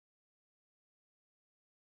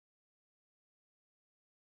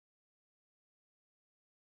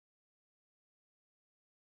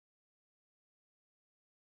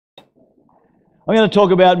I'm going to talk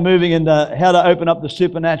about moving into how to open up the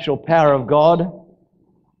supernatural power of God.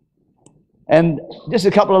 And just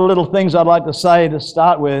a couple of little things I'd like to say to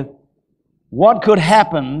start with. What could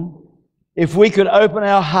happen if we could open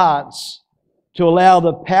our hearts to allow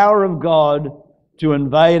the power of God to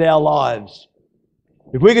invade our lives?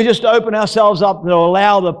 If we could just open ourselves up to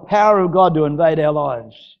allow the power of God to invade our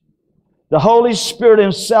lives. The Holy Spirit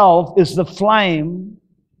Himself is the flame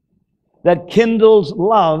that kindles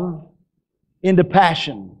love into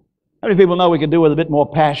passion. How many people know we could do with a bit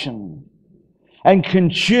more passion? And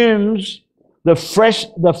consumes the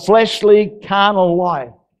fleshly, carnal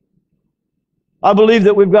life. I believe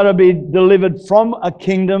that we've got to be delivered from a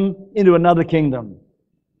kingdom into another kingdom,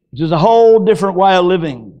 which is a whole different way of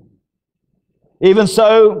living. Even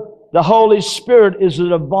so, the Holy Spirit is a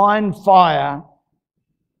divine fire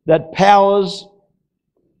that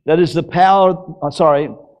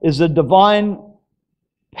is the divine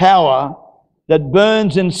power that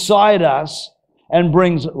burns inside us and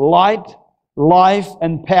brings light, life,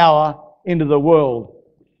 and power into the world.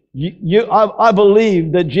 I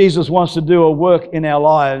believe that Jesus wants to do a work in our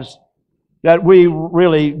lives that we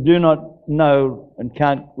really do not know and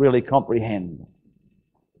can't really comprehend.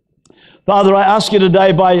 Father, I ask you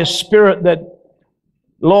today by your Spirit that,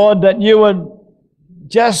 Lord, that you would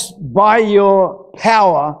just by your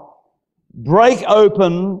power break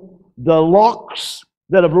open the locks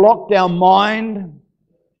that have locked our mind,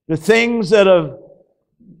 the things that have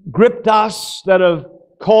gripped us, that have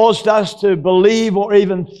caused us to believe or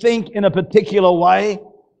even think in a particular way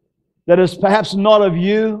that is perhaps not of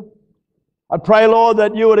you. I pray, Lord,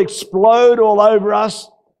 that you would explode all over us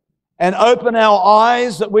and open our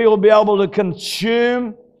eyes that we will be able to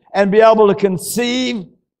consume and be able to conceive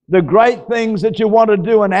the great things that you want to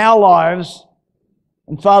do in our lives.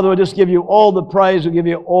 And Father, we just give you all the praise, we give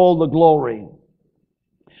you all the glory.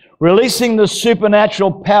 Releasing the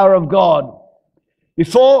supernatural power of God.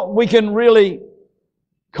 Before we can really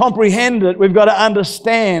comprehend it, we've got to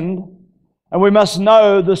understand and we must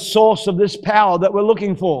know the source of this power that we're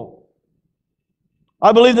looking for.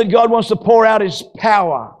 I believe that God wants to pour out His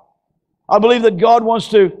power. I believe that God wants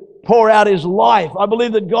to pour out His life. I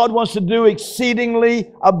believe that God wants to do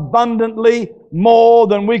exceedingly, abundantly more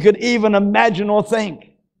than we could even imagine or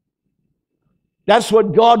think. That's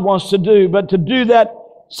what God wants to do. But to do that,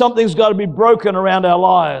 something's got to be broken around our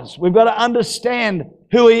lives. We've got to understand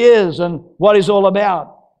who He is and what He's all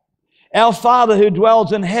about. Our Father who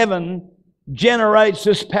dwells in heaven generates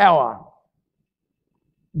this power.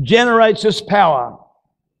 Generates this power.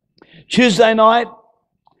 Tuesday night,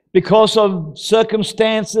 because of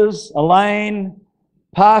circumstances, Elaine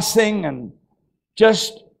passing and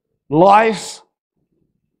just life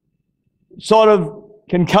sort of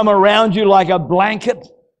can come around you like a blanket.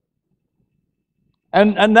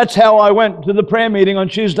 And that's how I went to the prayer meeting on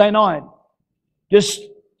Tuesday night. Just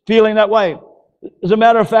feeling that way. As a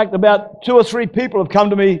matter of fact, about 2 or 3 people have come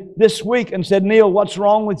to me this week and said, Neil, what's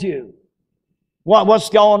wrong with you? What's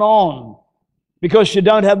going on? Because you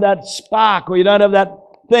don't have that spark or you don't have that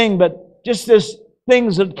thing, but just there's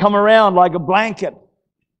things that come around like a blanket.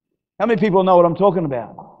 How many people know what I'm talking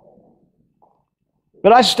about?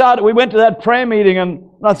 But we went to that prayer meeting and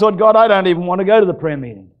I thought, God, I don't even want to go to the prayer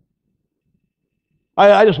meeting.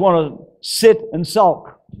 I just want to sit and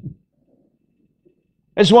sulk.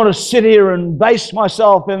 I just want to sit here and base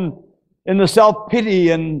myself in the self-pity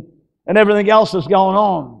and everything else that's going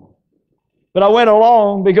on. But I went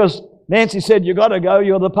along because Nancy said, you got to go,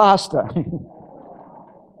 you're the pastor.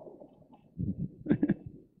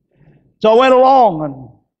 So I went along and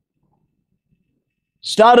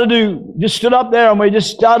just stood up there and we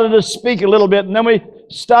just started to speak a little bit. And then we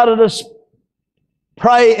started to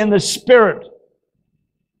pray in the Spirit.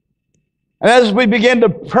 And as we began to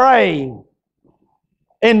pray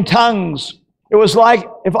in tongues, it was like,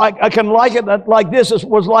 if I can like it like this, it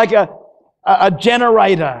was like a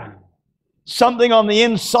generator. Something on the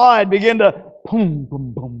inside began to boom,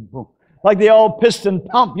 boom, boom, boom. Like the old piston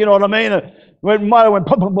pump, you know what I mean? It might have went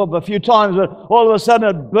pump, pump, pump a few times, but all of a sudden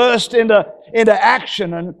it burst into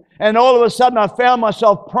action. And all of a sudden I found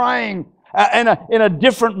myself praying in a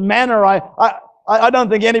different manner. I don't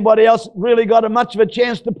think anybody else really got much of a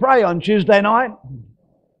chance to pray on Tuesday night.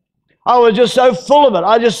 I was just so full of it.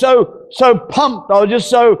 I was just so pumped. I was just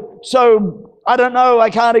so I don't know,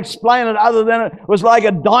 I can't explain it other than it was like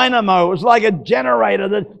a dynamo. It was like a generator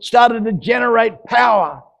that started to generate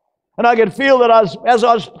power. And I could feel that as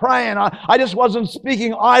I was praying, I just wasn't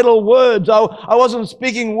speaking idle words. I wasn't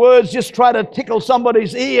speaking words just trying to tickle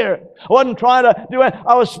somebody's ear. I wasn't trying to do it.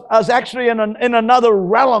 I was actually in another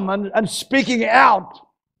realm and speaking out.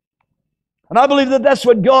 And I believe that that's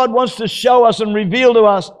what God wants to show us and reveal to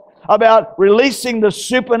us about releasing the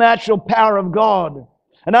supernatural power of God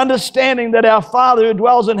and understanding that our Father who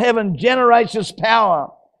dwells in heaven generates His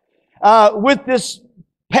power. With this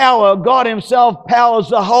power, God Himself powers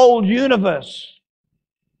the whole universe.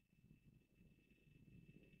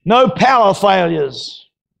 No power failures.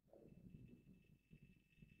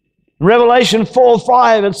 In Revelation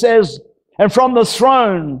 4:5 it says, "And from the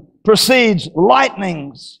throne proceeds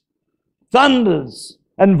lightnings, thunders,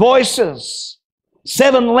 and voices.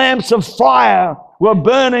 7 lamps of fire were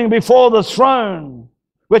burning before the throne,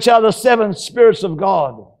 which are the 7 spirits of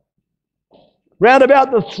God." Round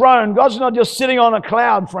about the throne, God's not just sitting on a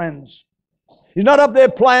cloud, friends. He's not up there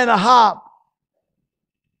playing a harp.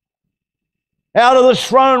 Out of the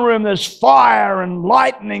throne room, there's fire and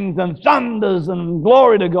lightnings and thunders and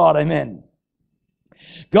glory to God. Amen.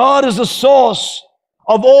 God is the source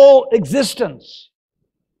of all existence.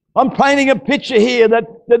 I'm painting a picture here that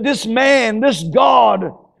this man, this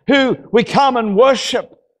God who we come and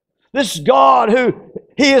worship, this God who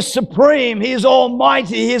He is supreme, He is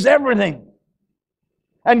almighty, He is everything.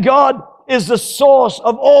 And God is the source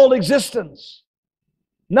of all existence.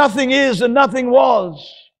 Nothing is and nothing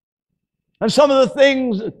was. And some of the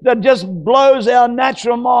things that just blows our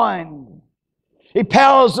natural mind. He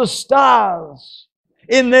powers the stars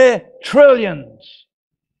in their trillions.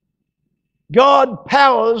 God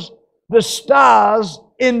powers the stars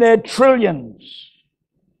in their trillions.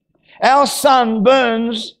 Our sun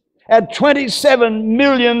burns at 27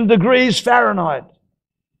 million degrees Fahrenheit.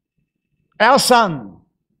 Our sun,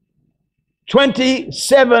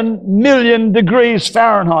 27 million degrees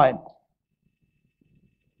Fahrenheit.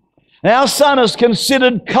 Our sun is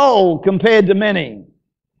considered cold compared to many.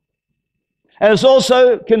 And it's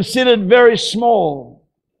also considered very small.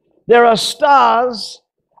 There are stars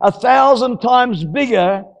 1,000 times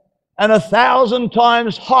bigger and 1,000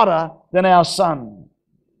 times hotter than our sun.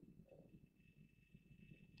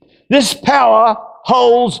 This power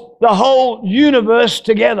holds the whole universe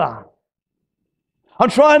together. I'm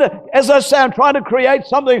trying to create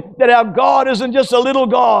something that our God isn't just a little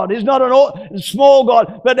God. He's not a small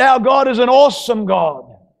God, but our God is an awesome God.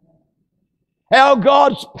 Our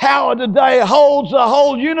God's power today holds the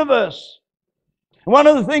whole universe. One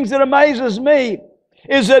of the things that amazes me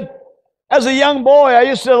is that as a young boy, I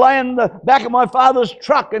used to lay in the back of my father's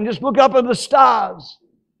truck and just look up at the stars.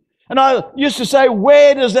 And I used to say,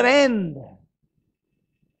 where does it end?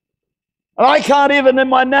 And I can't even in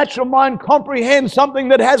my natural mind comprehend something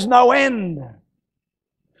that has no end.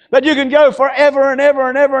 That you can go forever and ever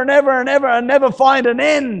and ever and ever and ever and never find an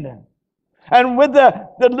end. And with the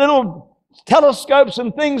little telescopes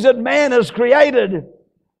and things that man has created,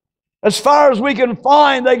 as far as we can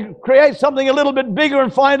find, they create something a little bit bigger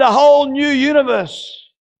and find a whole new universe.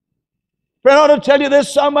 But I want to tell you, there's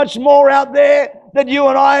so much more out there that you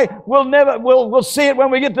and I will see it when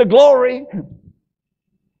we get to glory.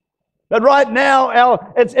 But right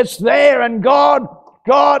now, it's there, and God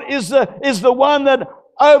is the one that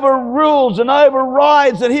overrules and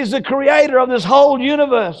overrides, and He's the creator of this whole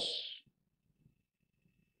universe.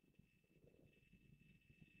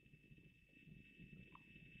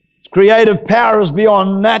 Creative power is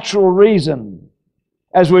beyond natural reason.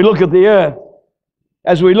 As we look at the earth,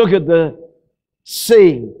 as we look at the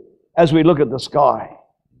sea, as we look at the sky.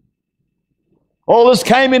 All this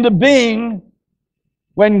came into being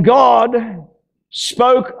when God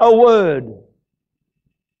spoke a word.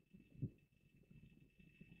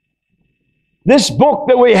 This book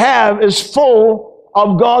that we have is full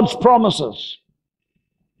of God's promises.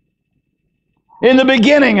 In the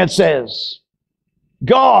beginning, it says,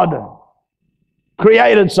 God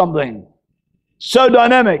created something so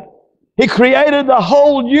dynamic. He created the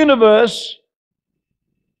whole universe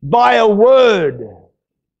by a word.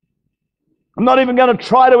 I'm not even going to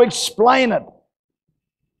try to explain it.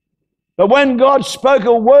 But when God spoke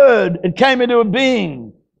a word, it came into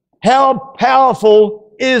being. How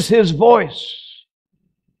powerful is His voice?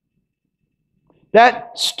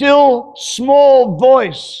 That still small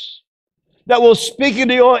voice that will speak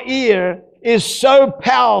into your ear is so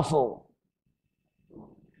powerful.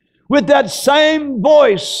 With that same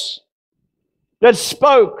voice that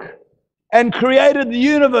spoke and created the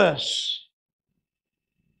universe,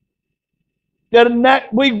 who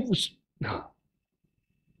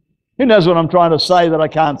knows what I'm trying to say that I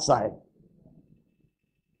can't say?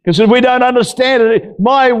 Because if we don't understand it,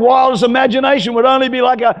 my wildest imagination would only be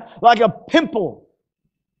like a pimple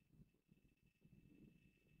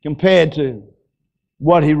compared to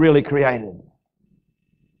what He really created.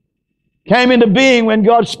 Came into being when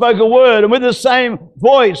God spoke a word, and with the same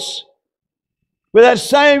voice, with that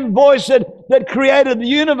same voice that that created the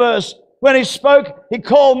universe, when He spoke, He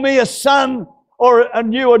called me a son or a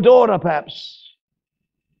newer daughter, perhaps.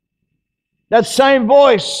 That same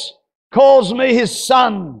voice calls me His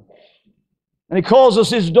son, and He calls us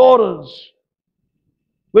His daughters,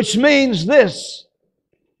 which means this,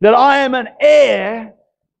 that I am an heir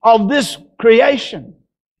of this creation.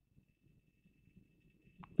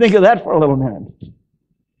 Think of that for a little minute.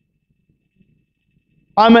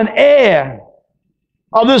 I'm an heir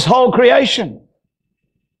of this whole creation,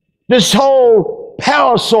 this whole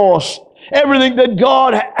power source. Everything that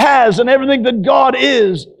God has and everything that God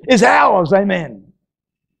is ours. Amen.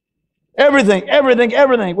 Everything.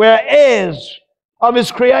 We're heirs of His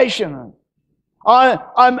creation.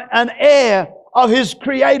 I'm an heir of His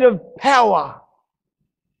creative power.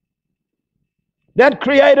 That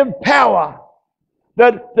creative power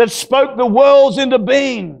that spoke the worlds into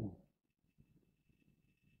being.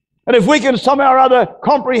 And if we can somehow or other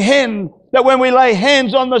comprehend that when we lay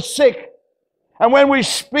hands on the sick and when we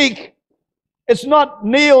speak, it's not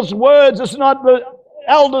Neil's words, it's not the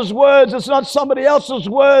elder's words, it's not somebody else's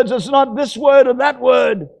words, it's not this word or that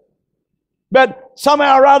word. But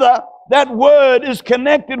somehow or other, that word is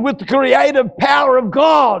connected with the creative power of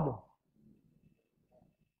God.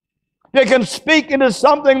 You can speak into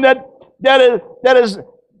something that is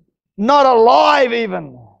not alive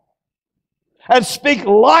even, and speak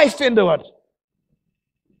life into it.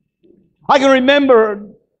 I can remember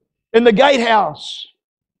in the gatehouse,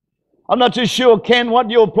 I'm not too sure, Ken, what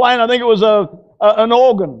you were playing. I think it was an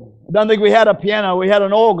organ. I don't think we had a piano. We had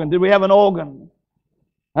an organ. Did we have an organ?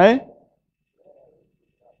 Hey?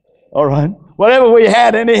 All right. Whatever we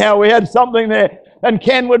had, anyhow, we had something there. And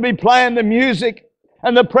Ken would be playing the music,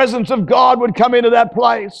 and the presence of God would come into that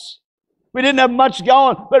place. We didn't have much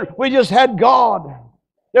going, but we just had God.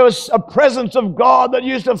 There was a presence of God that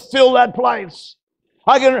used to fill that place.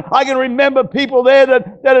 I can remember people there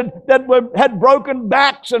that had broken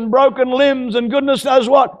backs and broken limbs and goodness knows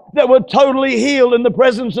what, that were totally healed in the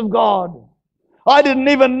presence of God. I didn't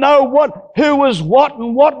even know who was what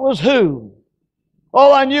and what was who.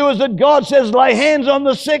 All I knew is that God says, lay hands on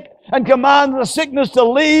the sick and command the sickness to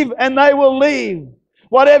leave, and they will leave.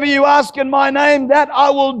 Whatever you ask in my name, that I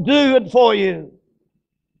will do it for you.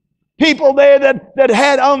 People there that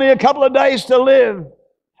had only a couple of days to live,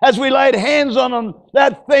 as we laid hands on them,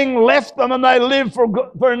 that thing left them and they lived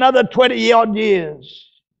for another 20-odd years.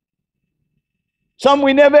 Some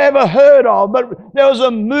we never ever heard of, but there was a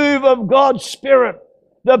move of God's Spirit,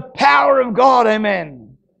 the power of God,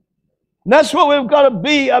 amen. And that's what we've got to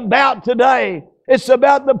be about today. It's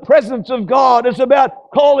about the presence of God. It's about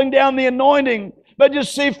calling down the anointing. But you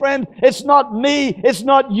see, friend, it's not me, it's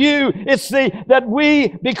not you, it's that we,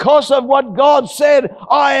 because of what God said,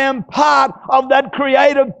 I am part of that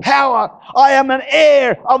creative power. I am an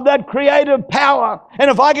heir of that creative power.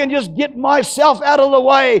 And if I can just get myself out of the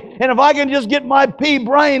way, and if I can just get my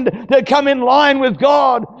pea-brain to come in line with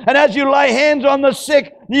God, and as you lay hands on the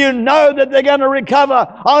sick, you know that they're going to recover.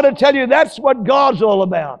 I want to tell you, that's what God's all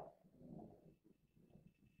about.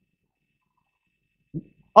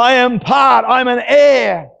 I'm an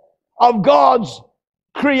heir of God's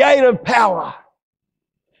creative power.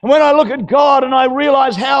 And when I look at God and I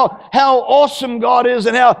realize how awesome God is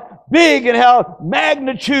and how big and how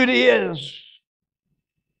magnitude He is,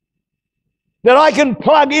 that I can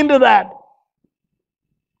plug into that.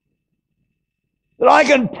 That I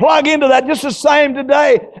can plug into that just the same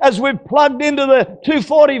today as we've plugged into the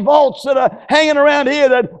 240 volts that are hanging around here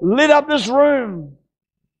that lit up this room.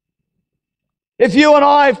 If you and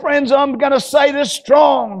I, friends, I'm going to say this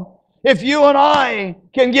strong, if you and I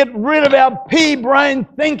can get rid of our pea-brain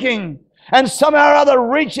thinking and somehow or other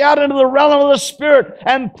reach out into the realm of the Spirit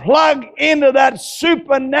and plug into that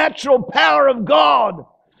supernatural power of God,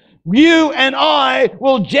 you and I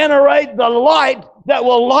will generate the light that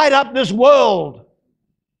will light up this world.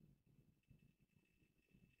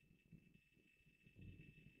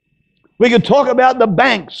 We could talk about the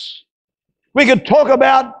banks. We could talk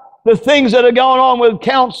about the things that are going on with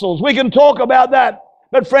councils. We can talk about that.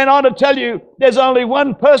 But friend, I want to tell you, there's only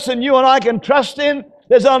one person you and I can trust in.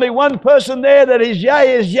 There's only one person there that His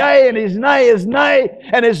yea is yea and His nay is nay,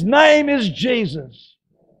 and His name is Jesus.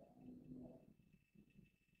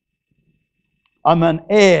 I'm an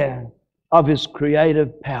heir of His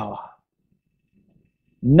creative power.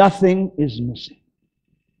 Nothing is missing.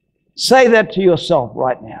 Say that to yourself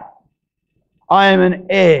right now. I am an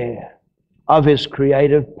heir of His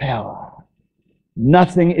creative power.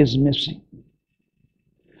 Nothing is missing.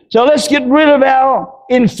 So let's get rid of our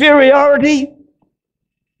inferiority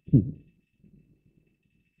and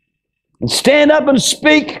stand up and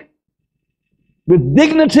speak with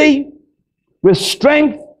dignity with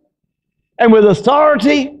strength and with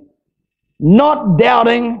authority, not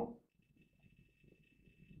doubting,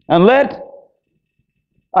 and let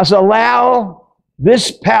us allow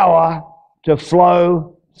this power to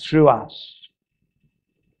flow through us.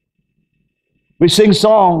 We sing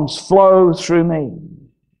songs, flow through me.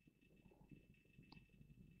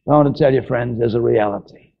 I want to tell you, friends, there's a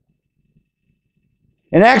reality.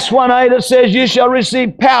 In Acts 1:8 it says, you shall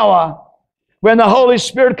receive power when the Holy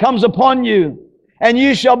Spirit comes upon you, and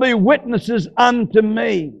you shall be witnesses unto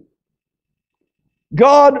me.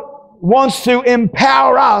 God wants to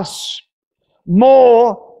empower us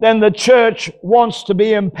more than the church wants to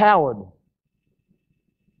be empowered.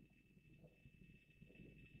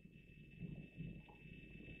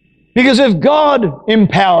 Because if God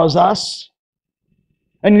empowers us,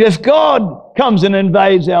 and if God comes and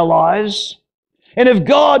invades our lives, and if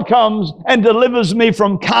God comes and delivers me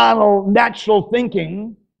from carnal, natural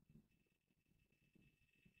thinking,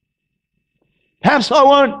 perhaps I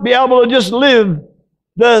won't be able to just live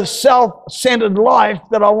the self-centered life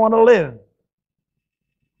that I want to live.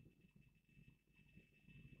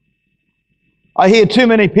 I hear too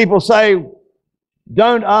many people say,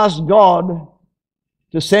 don't ask God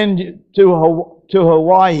to send you to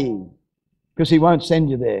Hawaii, because He won't send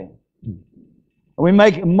you there. And we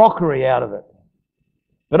make a mockery out of it.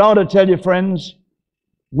 But I want to tell you, friends,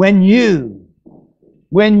 when you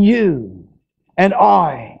and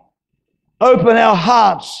I open our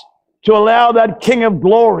hearts to allow that King of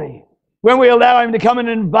Glory, when we allow Him to come and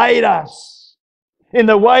invade us in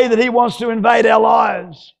the way that He wants to invade our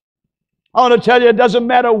lives, I want to tell you, it doesn't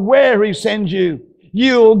matter where He sends you,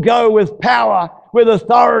 you'll go with power, with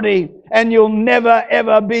authority, and you'll never,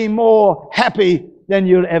 ever be more happy than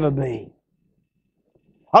you'll ever be.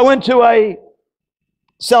 I went to a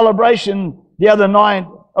celebration the other night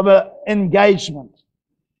of an engagement.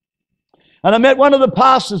 And I met one of the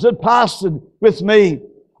pastors that pastored with me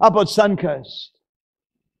up at Suncoast.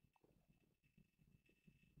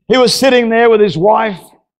 He was sitting there with his wife,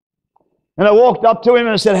 and I walked up to him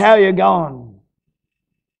and I said, how are you going?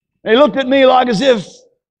 And he looked at me like as if,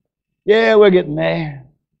 yeah, we're getting there.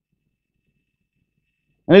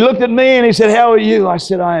 And he looked at me and he said, how are you? I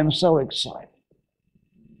said, I am so excited.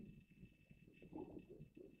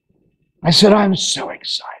 I said, I'm so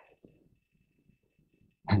excited.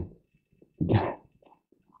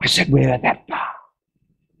 I said, we're that far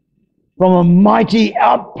from a mighty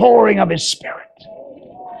outpouring of His Spirit.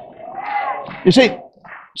 You see,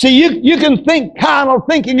 you can think carnal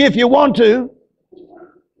thinking if you want to.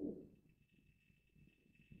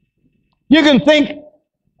 You can think,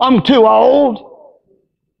 I'm too old.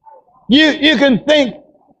 You can think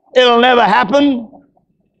it'll never happen.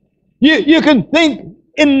 You can think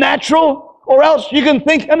in natural, or else you can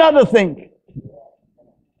think another thing.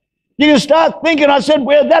 You can start thinking, I said,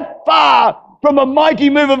 we're that far from a mighty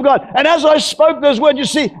move of God. And as I spoke those words, you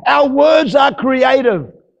see, our words are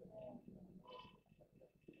creative.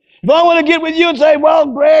 If I want to get with you and say, well,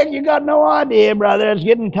 Greg, you got no idea, brother, it's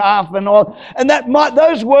getting tough and all, and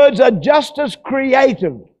those words are just as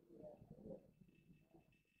creative.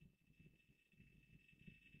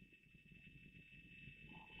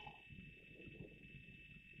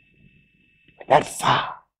 That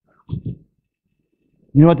far.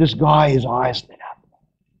 You know what, this guy, his eyes lit up.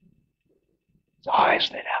 His eyes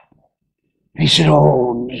lit up. And he said,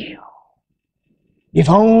 oh, Neil, if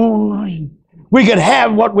only we could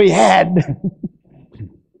have what we had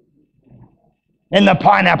in the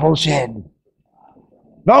pineapple shed.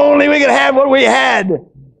 If only we could have what we had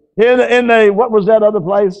in the what was that other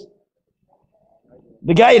place?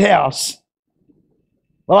 The gatehouse.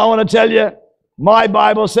 Well, I want to tell you, my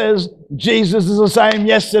Bible says Jesus is the same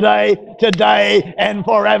yesterday, today, and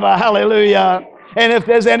forever. Hallelujah. And if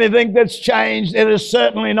there's anything that's changed, it is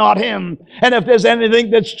certainly not Him. And if there's anything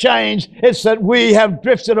that's changed, it's that we have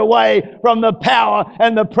drifted away from the power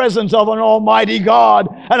and the presence of an almighty God.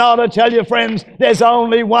 And I want to tell you, friends, there's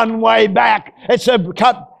only one way back. It's to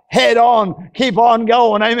cut head on, keep on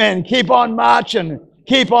going. Amen. Keep on marching.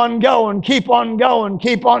 Keep on going, keep on going,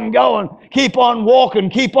 keep on going, keep on walking,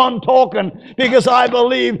 keep on talking, because I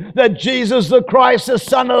believe that Jesus the Christ, the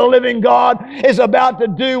Son of the living God, is about to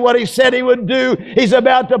do what He said He would do. He's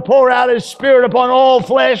about to pour out His Spirit upon all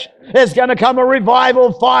flesh. There's going to come a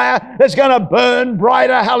revival fire that's going to burn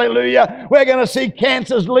brighter. Hallelujah. We're going to see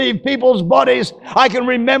cancers leave people's bodies. I can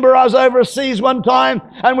remember I was overseas one time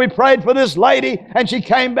and we prayed for this lady and she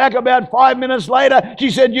came back about 5 minutes later.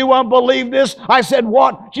 She said, you won't believe this. I said,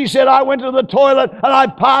 what? She said, I went to the toilet and I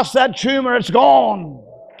passed that tumor. It's gone.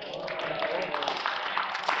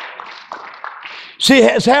 See,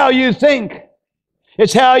 it's how you think.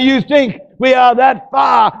 It's how you think. We are that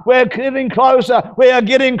far. We're getting closer. We are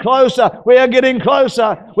getting closer. We are getting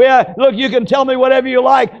closer. Look, you can tell me whatever you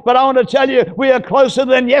like, but I want to tell you, we are closer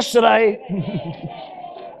than yesterday.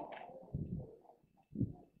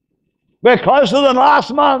 We're closer than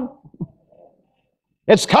last month.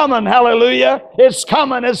 It's coming, hallelujah. It's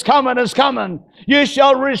coming, it's coming, it's coming. You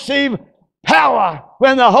shall receive power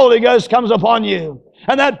when the Holy Ghost comes upon you.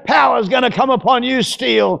 And that power is going to come upon you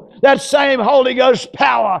still. That same Holy Ghost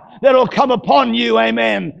power that will come upon you,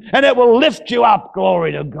 amen. And it will lift you up,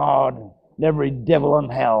 glory to God. And every devil in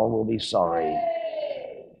hell will be sorry.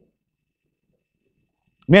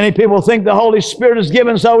 Many people think the Holy Spirit is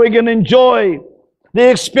given so we can enjoy the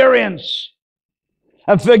experience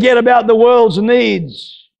and forget about the world's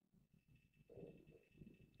needs.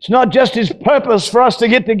 It's not just His purpose for us to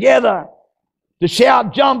get together, to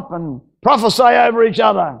shout, jump, and prophesy over each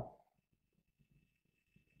other.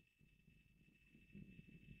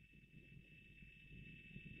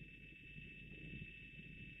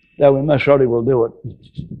 Though we most surely will do it.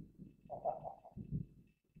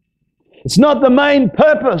 It's not the main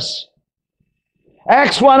purpose.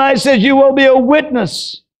 Acts 1:8 says, you will be a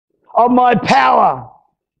witness of my power.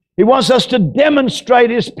 He wants us to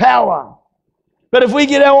demonstrate His power. But if we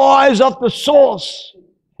get our eyes off the source,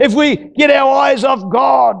 if we get our eyes off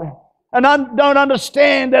God and don't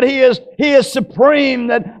understand that He is supreme,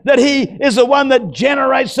 that He is the one that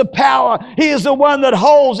generates the power, He is the one that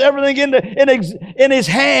holds everything in His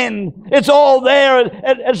hand. It's all there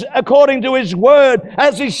as according to His word,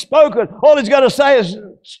 as He's spoken. All He's got to say is,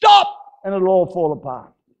 stop, and it'll all fall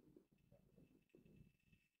apart.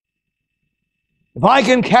 If I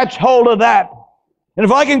can catch hold of that, and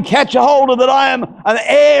if I can catch a hold of that, I am an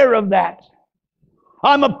heir of that.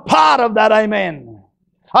 I'm a part of that, amen.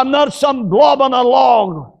 I'm not some blob on a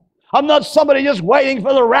log. I'm not somebody just waiting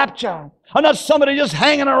for the rapture. I'm not somebody just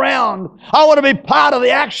hanging around. I want to be part of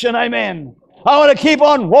the action, amen. I want to keep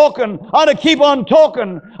on walking. I want to keep on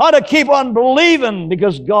talking. I want to keep on believing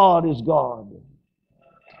because God is God.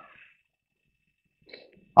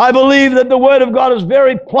 I believe that the Word of God is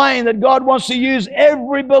very plain, that God wants to use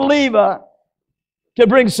every believer to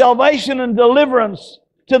bring salvation and deliverance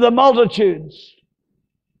to the multitudes.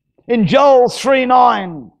 In Joel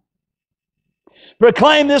 3:9,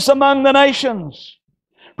 proclaim this among the nations.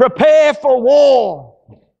 Prepare for war.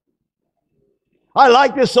 I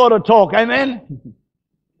like this sort of talk, amen?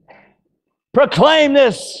 Proclaim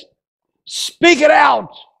this. Speak it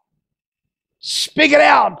out. Speak it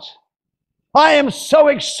out. I am so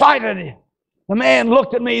excited. The man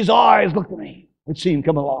looked at me, his eyes looked at me. Let's see him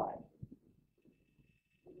come alive.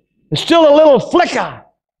 There's still a little flicker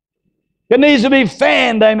that needs to be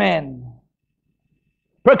fanned, amen.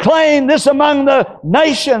 Proclaim this among the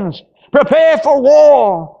nations. Prepare for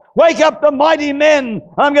war. Wake up the mighty men.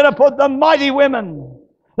 I'm going to put the mighty women.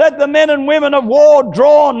 Let the men and women of war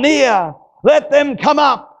draw near. Let them come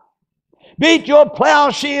up. Beat your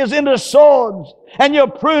plowshares into swords and your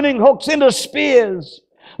pruning hooks into spears.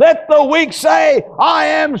 Let the weak say, I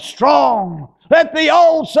am strong. Let the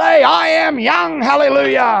old say, I am young.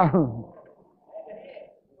 Hallelujah.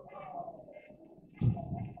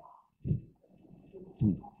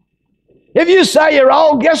 If you say you're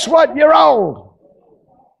old, guess what? You're old.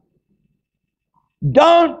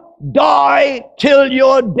 Don't die till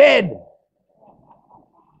you're dead.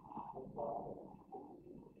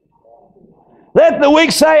 Let the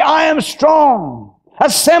weak say, I am strong.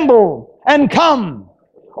 Assemble and come,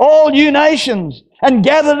 all you nations, and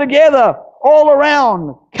gather together all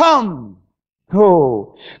around. Come.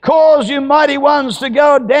 Oh. Cause you mighty ones to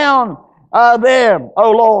go down there,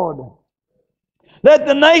 O Lord. Let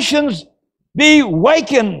the nations be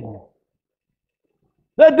wakened.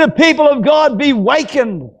 Let the people of God be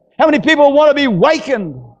wakened. How many people want to be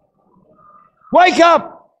wakened? Wake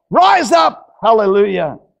up. Rise up.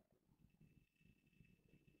 Hallelujah.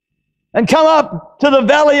 And come up to the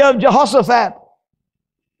valley of Jehoshaphat.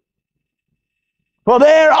 For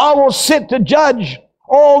there I will sit to judge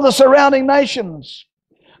all the surrounding nations.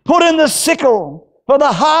 Put in the sickle, for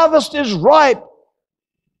the harvest is ripe.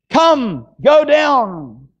 Come, go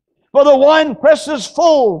down, for the winepress is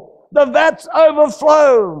full, the vats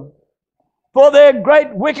overflow. For their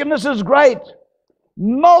great wickedness is great.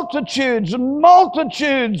 Multitudes,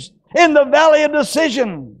 multitudes in the valley of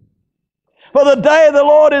decision. For the day of the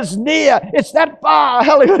Lord is near. It's that far.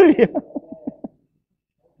 Hallelujah.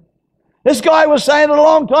 This guy was saying it a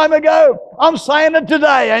long time ago. I'm saying it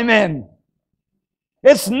today. Amen.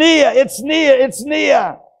 It's near. It's near. It's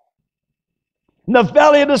near. In the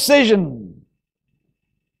valley of decision.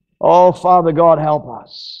 Oh, Father God, help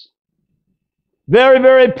us. Very,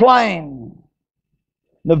 very plain.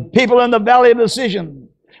 The people in the valley of decision.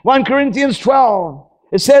 1 Corinthians 12.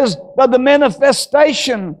 It says, but the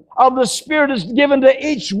manifestation of the Spirit is given to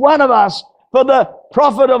each one of us for the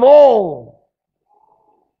profit of all.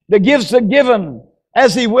 The gifts are given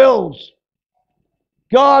as He wills.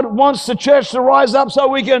 God wants the church to rise up so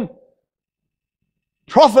we can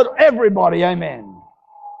profit everybody. Amen.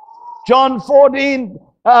 John 14,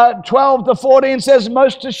 12 to 14 says,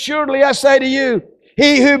 most assuredly I say to you,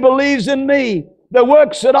 he who believes in me, the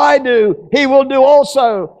works that I do, he will do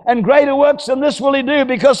also. And greater works than this will he do,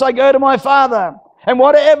 because I go to my Father. And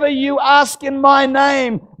whatever you ask in my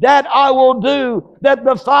name, that I will do, that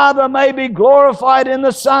the Father may be glorified in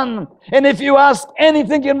the Son. And if you ask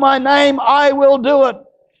anything in my name, I will do it.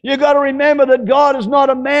 You've got to remember that God is not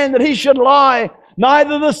a man that he should lie,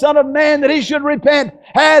 neither the Son of Man that he should repent.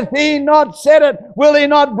 Hath he not said it? Will he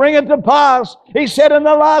not bring it to pass? He said, in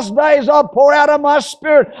the last days I'll pour out of my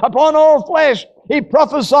Spirit upon all flesh. He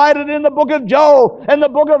prophesied it in the book of Joel. In the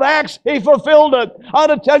book of Acts, he fulfilled it. I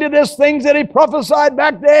want to tell you, there's things that he prophesied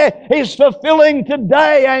back there, he's fulfilling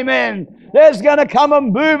today. Amen. There's going to come a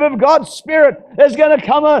move of God's Spirit. There's going to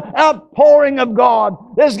come an outpouring of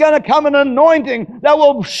God. There's going to come an anointing that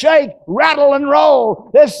will shake, rattle, and roll.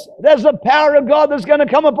 There's the power of God that's going to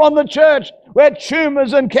come upon the church, where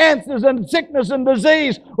tumors and cancers and sickness and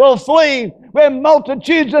disease will flee, where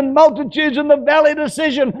multitudes and multitudes in the valley of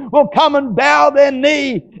decision will come and bow their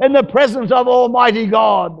knee in the presence of Almighty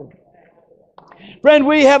God. Friend,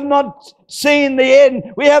 we have not seen the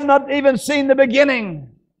end. We have not even seen the beginning.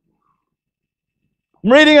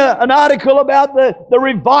 I'm reading an article about the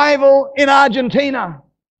revival in Argentina.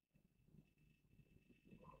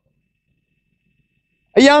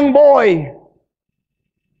 A young boy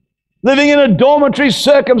living in a dormitory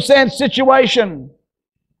circumstance situation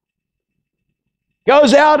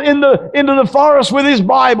goes out into the forest with his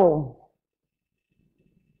Bible,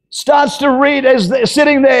 starts to read as they're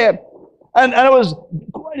sitting there, and it was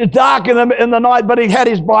dark in the night, but he had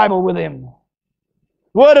his Bible with him.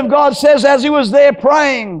 The Word of God says, as he was there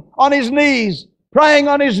praying on his knees, crying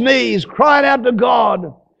out to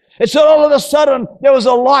God, it said all of a sudden there was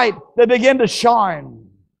a light that began to shine.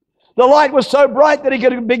 The light was so bright that he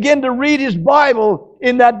could begin to read his Bible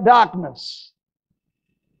in that darkness.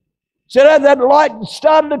 He said as that light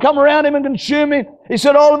started to come around him and consume him, he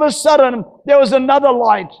said all of a sudden there was another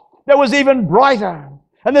light that was even brighter.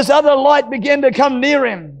 And this other light began to come near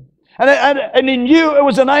him. And he knew it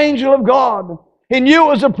was an angel of God. He knew it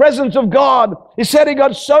was the presence of God. He said he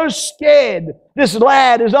got so scared, this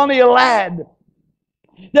lad is only a lad,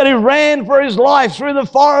 that he ran for his life through the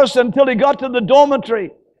forest until he got to the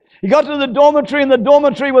dormitory. He got to the dormitory and the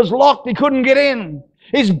dormitory was locked. He couldn't get in.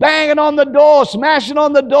 He's banging on the door, smashing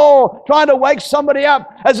on the door, trying to wake somebody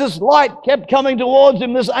up as this light kept coming towards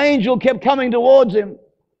him. This angel kept coming towards him.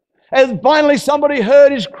 And finally somebody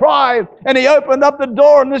heard his cry and he opened up the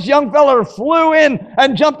door and this young fella flew in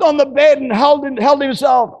and jumped on the bed and held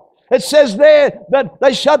himself. It says there that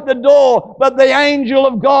they shut the door, but the angel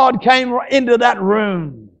of God came into that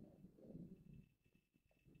room.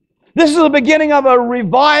 This is the beginning of a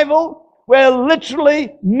revival where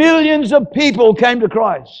literally millions of people came to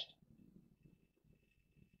Christ.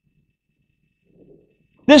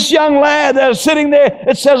 This young lad that was sitting there,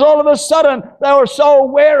 it says all of a sudden they were so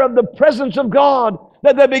aware of the presence of God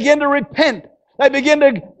that they began to repent. They began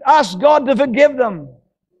to ask God to forgive them.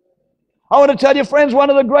 I want to tell you, friends, one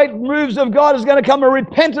of the great moves of God is going to come a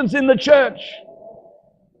repentance in the church.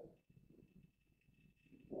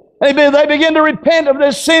 They begin to repent of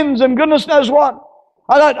their sins and goodness knows what.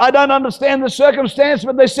 I don't understand the circumstance,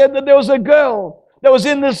 but they said that there was a girl that was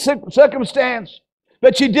in this circumstance,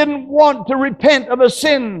 but she didn't want to repent of a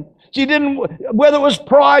sin. She didn't, whether it was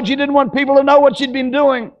pride, she didn't want people to know what she'd been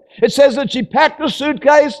doing. It says that she packed a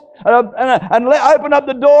suitcase and opened up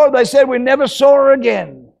the door. They said, we never saw her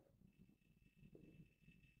again.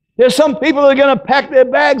 There's some people that are going to pack their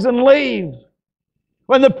bags and leave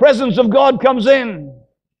when the presence of God comes in.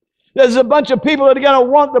 There's a bunch of people that are going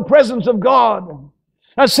to want the presence of God.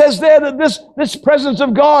 And it says there that this presence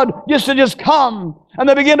of God used to just come. And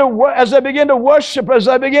they begin to, as they begin to worship, as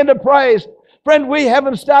they begin to praise. Friend, we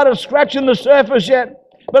haven't started scratching the surface yet.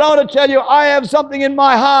 But I want to tell you, I have something in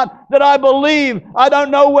my heart that I believe. I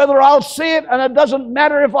don't know whether I'll see it, and it doesn't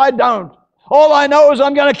matter if I don't. All I know is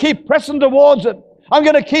I'm going to keep pressing towards it. I'm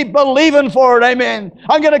going to keep believing for it, amen.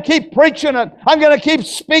 I'm going to keep preaching it. I'm going to keep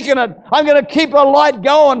speaking it. I'm going to keep a light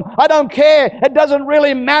going. I don't care. It doesn't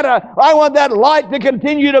really matter. I want that light to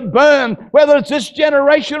continue to burn, whether it's this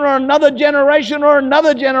generation or another generation or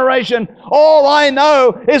another generation. All I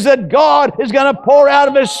know is that God is going to pour out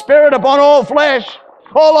of His Spirit upon all flesh.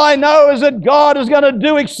 All I know is that God is going to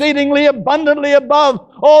do exceedingly abundantly above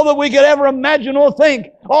all that we could ever imagine or think.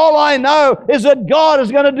 All I know is that God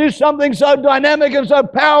is going to do something so dynamic and so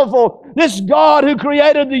powerful. This God who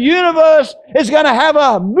created the universe is going to have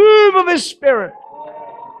a move of His Spirit.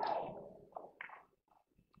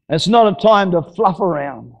 It's not a time to fluff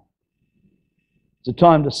around. It's a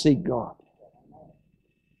time to seek God.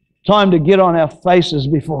 Time to get on our faces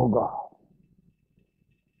before God.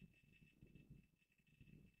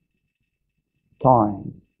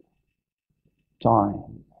 Time.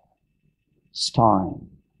 It's time.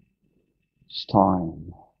 It's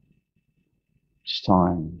time. It's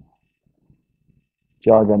time.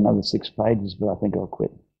 Joe, I got another 6 pages, but I think I'll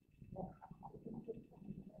quit.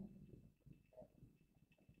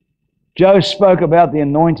 Joe spoke about the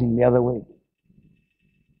anointing the other week.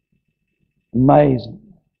 Amazing.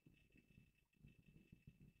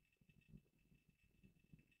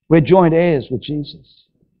 We're joint heirs with Jesus.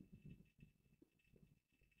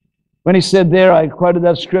 When He said there, I quoted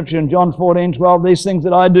that scripture in John 14:12, these things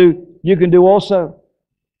that I do, you can do also.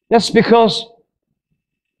 That's because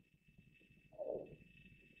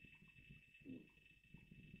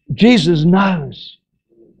Jesus knows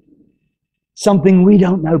something we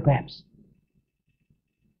don't know perhaps.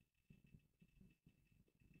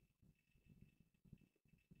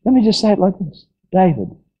 Let me just say it like this. David,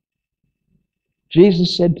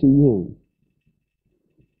 Jesus said to you,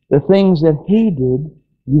 the things that He did,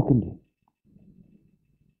 you can do.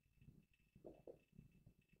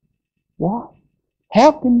 Why?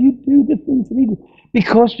 How can you do the things that He did?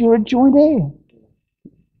 Because you're a joint heir.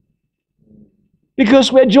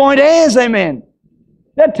 Because we're joint heirs, amen.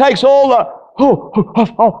 That takes all the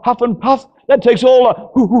huff and puff. That takes all the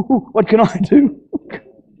what can I do?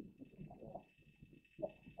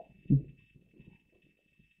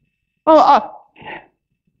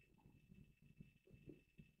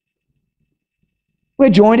 We're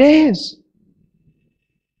joint heirs.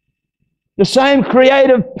 The same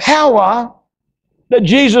creative power that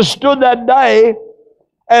Jesus stood that day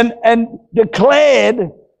and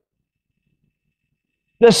declared,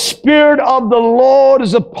 the Spirit of the Lord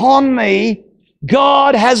is upon me.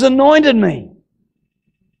 God has anointed me.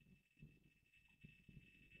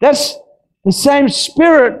 That's the same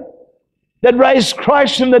Spirit that raised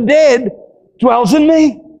Christ from the dead dwells in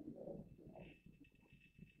me.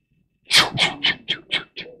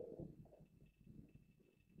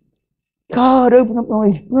 God, open up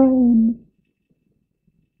my brain.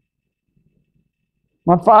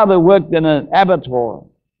 My father worked in an abattoir.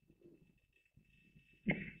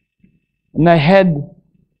 And they had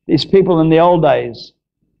these people in the old days.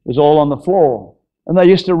 It was all on the floor. And they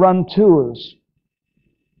used to run tours.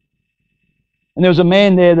 And there was a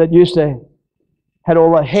man there that had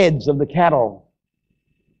all the heads of the cattle.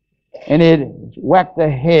 And he'd whack the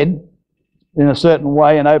head in a certain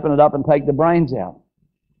way and open it up and take the brains out.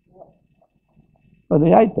 But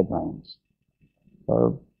they ate the brains.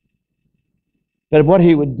 But what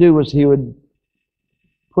he would do was he would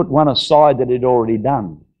put one aside that he'd already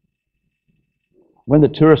done. When the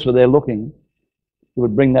tourists were there looking, he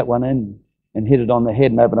would bring that one in and hit it on the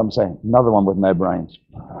head and open it up and say, another one with no brains.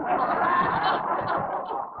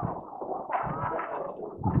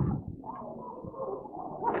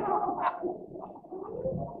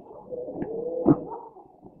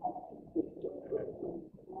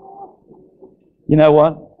 You know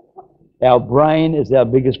what? Our brain is our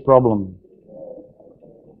biggest problem.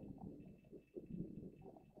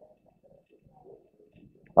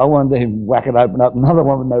 I wanted to whack it open up, another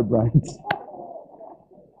one with no brains.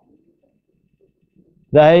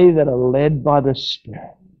 They that are led by the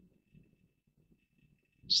Spirit,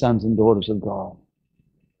 sons and daughters of God.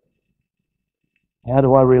 How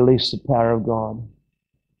do I release the power of God?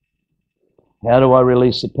 How do I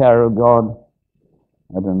release the power of God?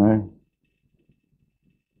 I don't know.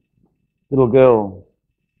 Little girl,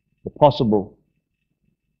 the possible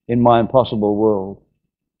in my impossible world.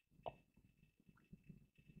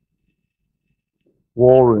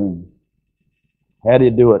 War room. How do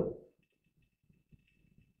you do it?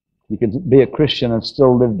 You can be a Christian and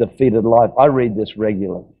still live defeated life. I read this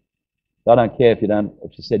regularly. I don't care if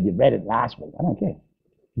you said you read it last week. I don't care.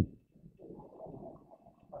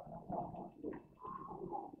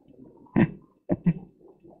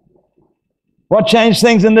 What changed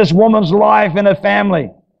things in this woman's life, in her family?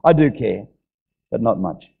 I do care, but not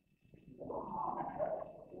much.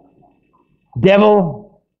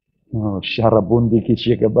 Devil, sharabundi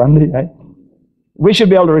kishikabandi. We should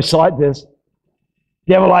be able to recite this.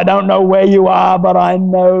 Devil, I don't know where you are, but I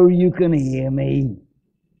know you can hear me.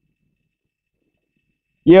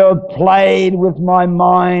 You have played with my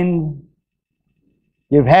mind.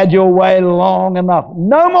 You've had your way long enough.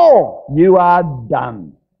 No more. You are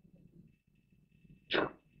done.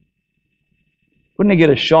 Wouldn't it get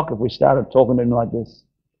a shock if we started talking to him like this?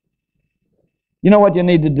 You know what you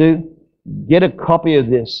need to do? Get a copy of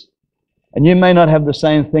this. And you may not have the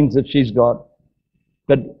same things that she's got,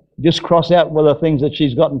 but just cross out with the things that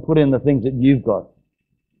she's got and put in the things that you've got.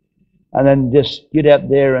 And then just get out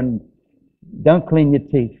there and don't clean your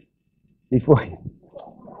teeth before you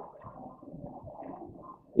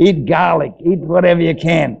eat garlic, eat whatever you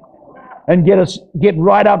can, and get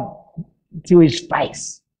right up to his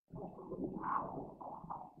face.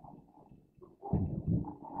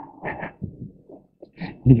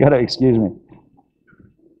 You got to excuse me.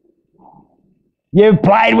 You've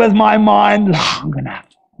played with my mind long enough.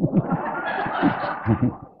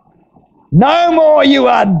 No more, you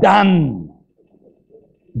are done.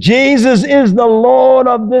 Jesus is the Lord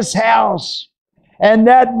of this house. And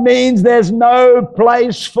that means there's no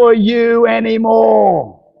place for you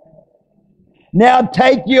anymore. Now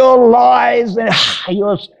take your lies and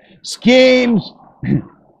your schemes,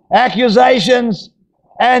 accusations,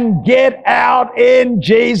 and get out in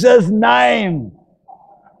Jesus' name.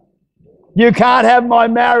 You can't have my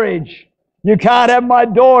marriage. You can't have my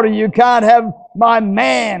daughter. You can't have my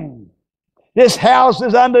man. This house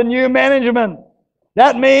is under new management.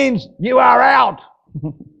 That means you are out.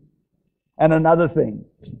 And another thing,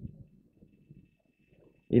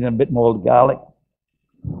 eating a bit more garlic.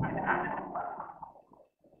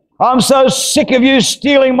 I'm so sick of you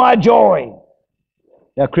stealing my joy.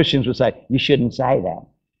 Now Christians would say, you shouldn't say that.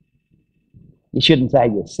 You shouldn't say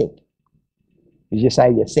you're sick. Because you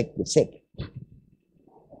say you're sick, you're sick.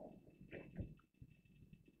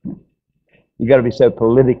 You've got to be so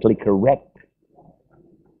politically correct.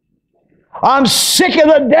 I'm sick of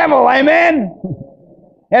the devil, amen?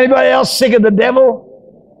 Anybody else sick of the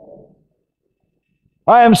devil?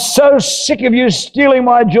 I am so sick of you stealing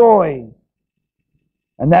my joy.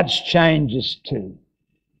 And that's changes too.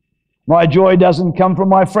 My joy doesn't come from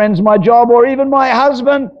my friends, my job, or even my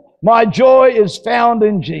husband. My joy is found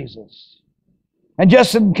in Jesus. And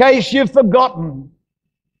just in case you've forgotten,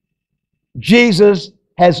 Jesus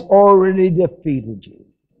has already defeated you.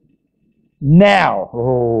 Now,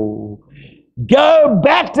 go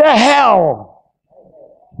back to hell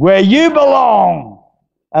where you belong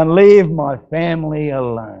and leave my family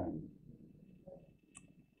alone.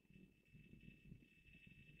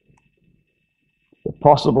 The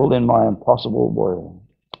possible in my impossible world.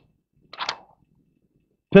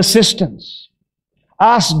 Persistence.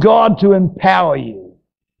 Ask God to empower you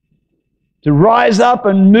to rise up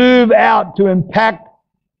and move out to impact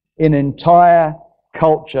an entire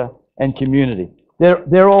culture and community.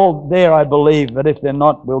 They're all there, I believe, but if they're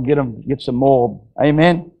not, we'll get some more.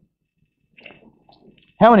 Amen?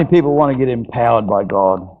 How many people want to get empowered by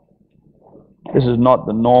God? This is not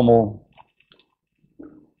the normal.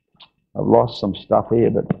 I've lost some stuff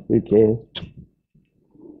here, but who cares?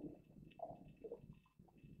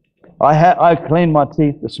 I cleaned my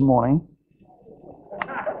teeth this morning.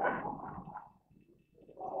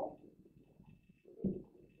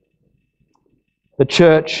 The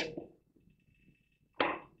church,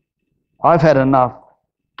 I've had enough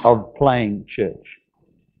of playing church.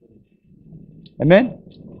 Amen?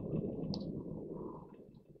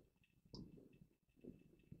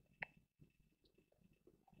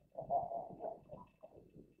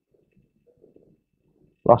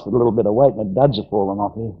 Lost a little bit of weight, my duds are falling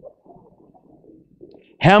off here.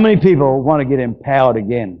 How many people want to get empowered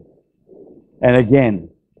again and again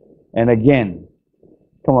and again?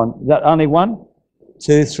 Come on, is that only 1,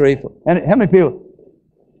 2, 3, 4? And how many people?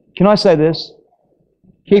 Can I say this?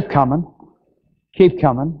 Keep coming. Keep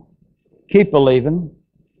coming. Keep believing.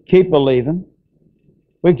 Keep believing.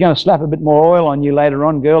 We're going to slap a bit more oil on you later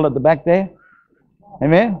on, girl at the back there.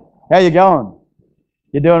 Amen? How you going?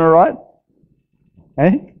 You doing all right?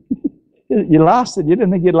 Hey? You lasted. You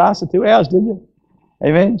didn't think you'd lasted 2 hours, did you?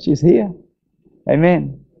 Amen? She's here.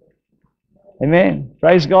 Amen. Amen.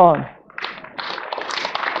 Praise God.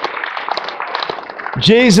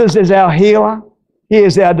 Jesus is our healer. He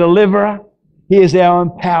is our deliverer. He is our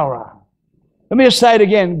empowerer. Let me just say it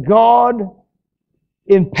again. God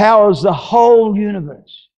empowers the whole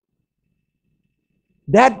universe.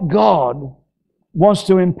 That God wants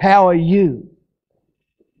to empower you.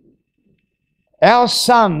 Our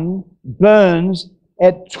sun burns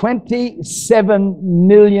at 27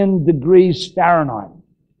 million degrees Fahrenheit.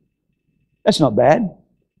 That's not bad.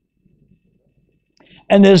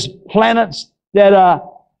 And there's planets that are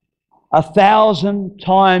 1,000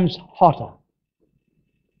 times hotter.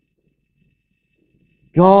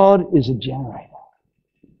 God is a generator.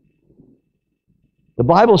 The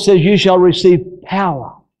Bible says you shall receive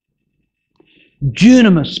power.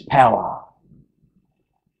 Dunamis power.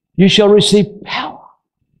 You shall receive power.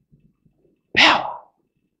 Power.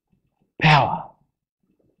 Power.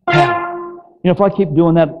 Power. You know, if I keep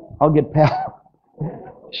doing that, I'll get power.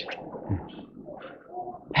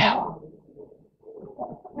 Power.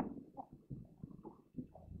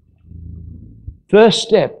 First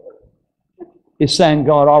step is saying,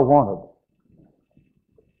 God, I want it.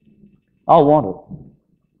 I want it.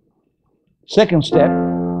 Second step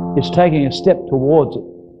is taking a step towards it.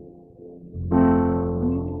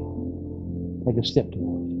 Take a step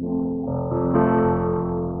towards it.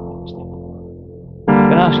 I'm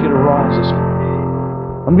going to ask you to rise this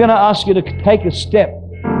morning. I'm going to ask you to take a step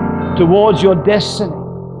towards your destiny.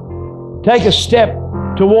 Take a step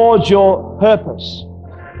towards your purpose.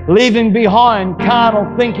 Leaving behind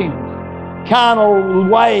carnal thinking, carnal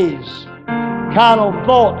ways, carnal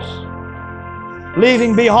thoughts.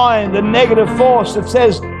 Leaving behind the negative force that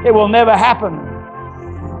says it will never happen.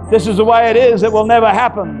 This is the way it is, it will never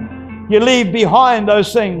happen. You leave behind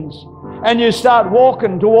those things and you start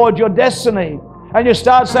walking toward your destiny and you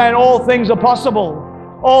start saying all things are possible.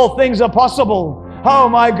 All things are possible. Oh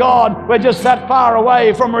my God, we're just that far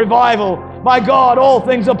away from revival. My God, all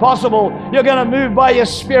things are possible. You're going to move by your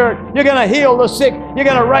Spirit. You're going to heal the sick. You're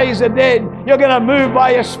going to raise the dead. You're going to move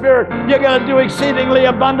by your Spirit. You're going to do exceedingly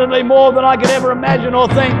abundantly more than I could ever imagine or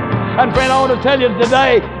think. And friend, I want to tell you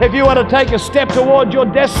today, if you want to take a step towards your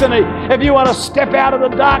destiny, if you want to step out of the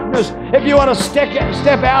darkness, if you want to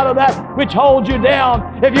step out of that which holds you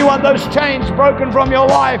down, if you want those chains broken from your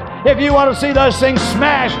life, if you want to see those things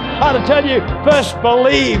smashed, I want to tell you, first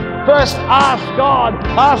believe, first ask God,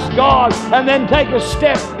 and then take a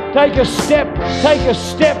step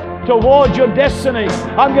towards your destiny.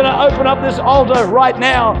 I'm going to open up this altar right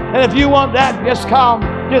now, and if you want that, just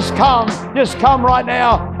come right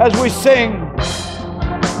now as we sing.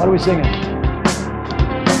 What are we singing?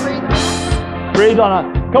 Breathe on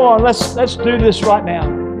it. Come on, let's do this right now.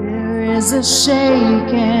 There is a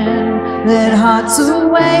shaking that hearts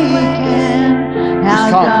awaken.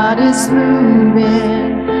 How God is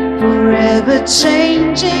moving, forever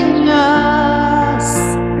changing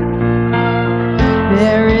us.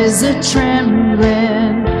 There is a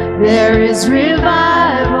trembling, there is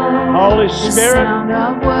revival. Holy Spirit, the sound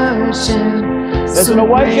of worship. There's an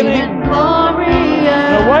awakening.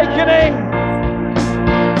 An awakening.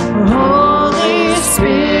 Holy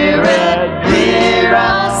Spirit, hear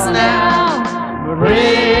us now.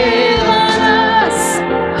 Breathe on us.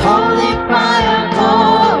 Holy fire,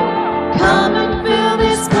 fall. Come and fill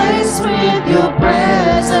this place with your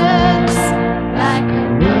presence. Like a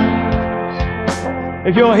river.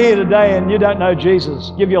 If you're here today and you don't know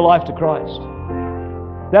Jesus, give your life to Christ.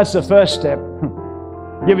 That's the first step.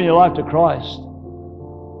 Giving your life to Christ.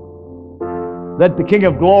 Let the King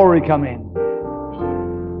of Glory come in.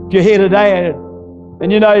 If you're here today and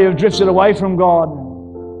you know you've drifted away from God,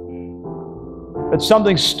 but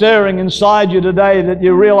something's stirring inside you today that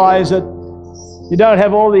you realize that you don't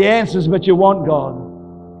have all the answers, but you want God.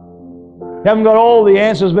 You haven't got all the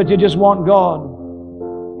answers, but you just want God.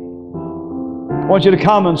 I want you to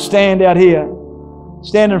come and stand out here.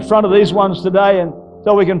 Stand in front of these ones today and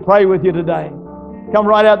so we can pray with you today. Come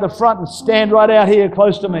right out the front and stand right out here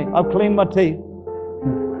close to me. I've cleaned my teeth.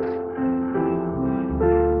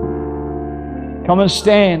 Come and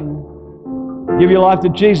stand. Give your life to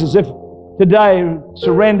Jesus. If today,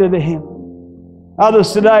 surrender to Him.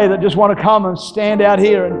 Others today that just want to come and stand out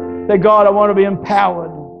here and say, God, I want to be empowered.